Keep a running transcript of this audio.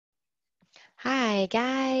Hi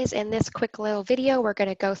guys, in this quick little video we're going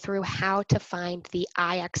to go through how to find the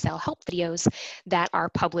IXL help videos that are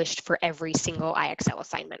published for every single IXL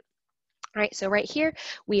assignment. All right, so right here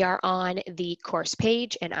we are on the course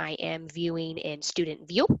page and I am viewing in student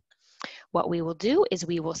view. What we will do is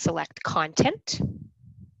we will select content.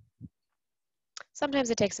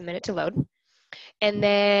 Sometimes it takes a minute to load. And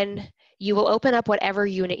then you will open up whatever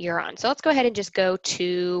unit you're on. So let's go ahead and just go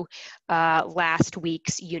to last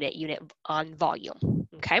week's unit on volume,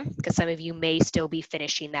 okay? Because some of you may still be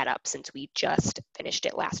finishing that up since we just finished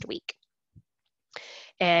it last week.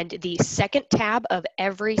 And the second tab of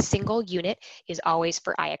every single unit is always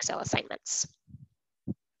for IXL assignments.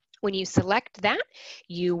 When you select that,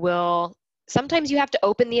 you will, sometimes you have to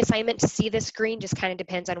open the assignment to see this screen, just kind of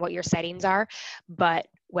depends on what your settings are, but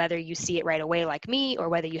whether you see it right away like me or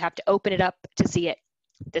whether you have to open it up to see it,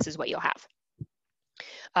 this is what you'll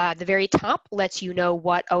have. The very top lets you know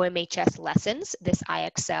what OMHS lessons this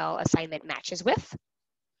IXL assignment matches with.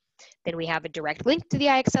 Then we have a direct link to the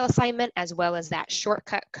IXL assignment as well as that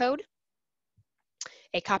shortcut code.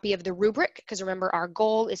 A copy of the rubric, because remember our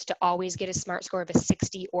goal is to always get a SMART score of a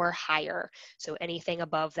 60 or higher, so anything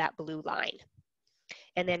above that blue line.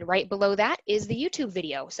 And then right below that is the YouTube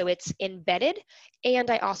video. So it's embedded,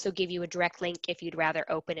 and I also give you a direct link if you'd rather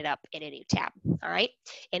open it up in a new tab, all right?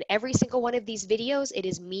 In every single one of these videos, it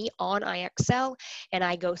is me on IXL, and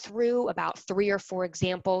I go through about 3 or 4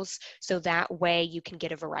 examples, so that way you can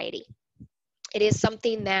get a variety. It is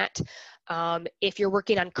something that if you're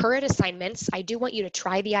working on current assignments, I do want you to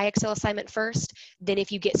try the IXL assignment first, then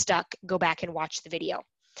if you get stuck, go back and watch the video.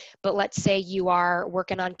 But let's say you are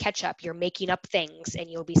working on catch-up, you're making up things, and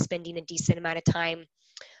you'll be spending a decent amount of time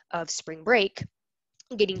of spring break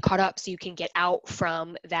getting caught up so you can get out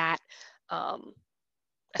from that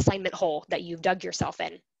assignment hole that you've dug yourself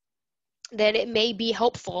in. Then it may be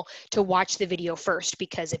helpful to watch the video first,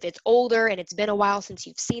 because if it's older and it's been a while since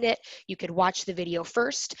you've seen it, you could watch the video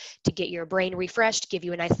first to get your brain refreshed, give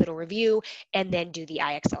you a nice little review, and then do the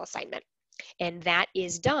IXL assignment. And that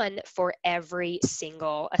is done for every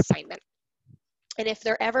single assignment. And if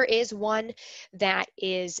there ever is one that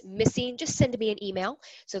is missing, just send me an email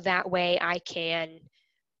so that way I can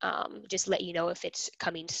just let you know if it's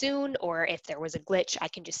coming soon, or if there was a glitch, I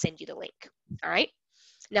can just send you the link. All right.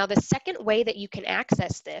 Now, the second way that you can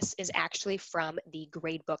access this is actually from the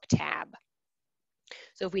gradebook tab.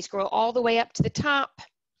 So if we scroll all the way up to the top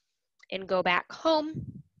and go back home,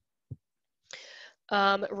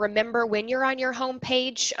 remember when you're on your home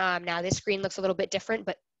page, now this screen looks a little bit different,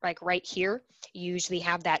 but like right here, you usually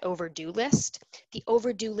have that overdue list. The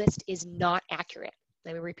overdue list is not accurate.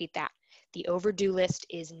 Let me repeat that. The overdue list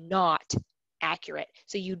is not accurate.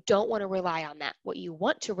 So you don't want to rely on that. What you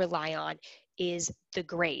want to rely on is the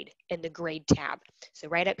grade in the grade tab. So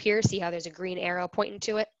right up here, see how there's a green arrow pointing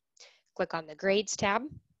to it? Click on the grades tab.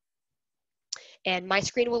 And my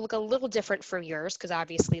screen will look a little different from yours because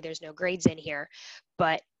obviously there's no grades in here,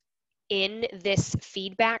 but in this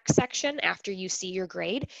feedback section, after you see your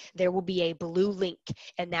grade, there will be a blue link,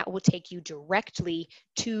 and that will take you directly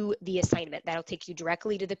to the assignment. That'll take you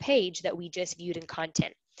directly to the page that we just viewed in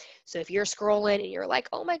content. So if you're scrolling and you're like,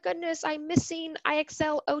 oh my goodness, I'm missing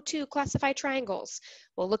IXL 02 classify triangles.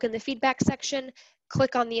 Well, look in the feedback section,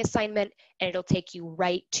 click on the assignment, and it'll take you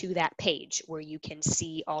right to that page where you can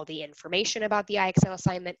see all the information about the IXL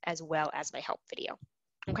assignment as well as my help video.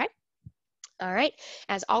 Okay? All right,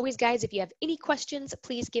 as always, guys, if you have any questions,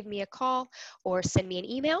 please give me a call or send me an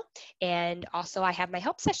email. And also I have my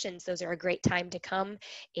help sessions. Those are a great time to come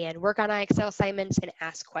and work on IXL assignments and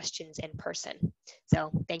ask questions in person.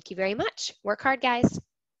 So thank you very much. Work hard, guys.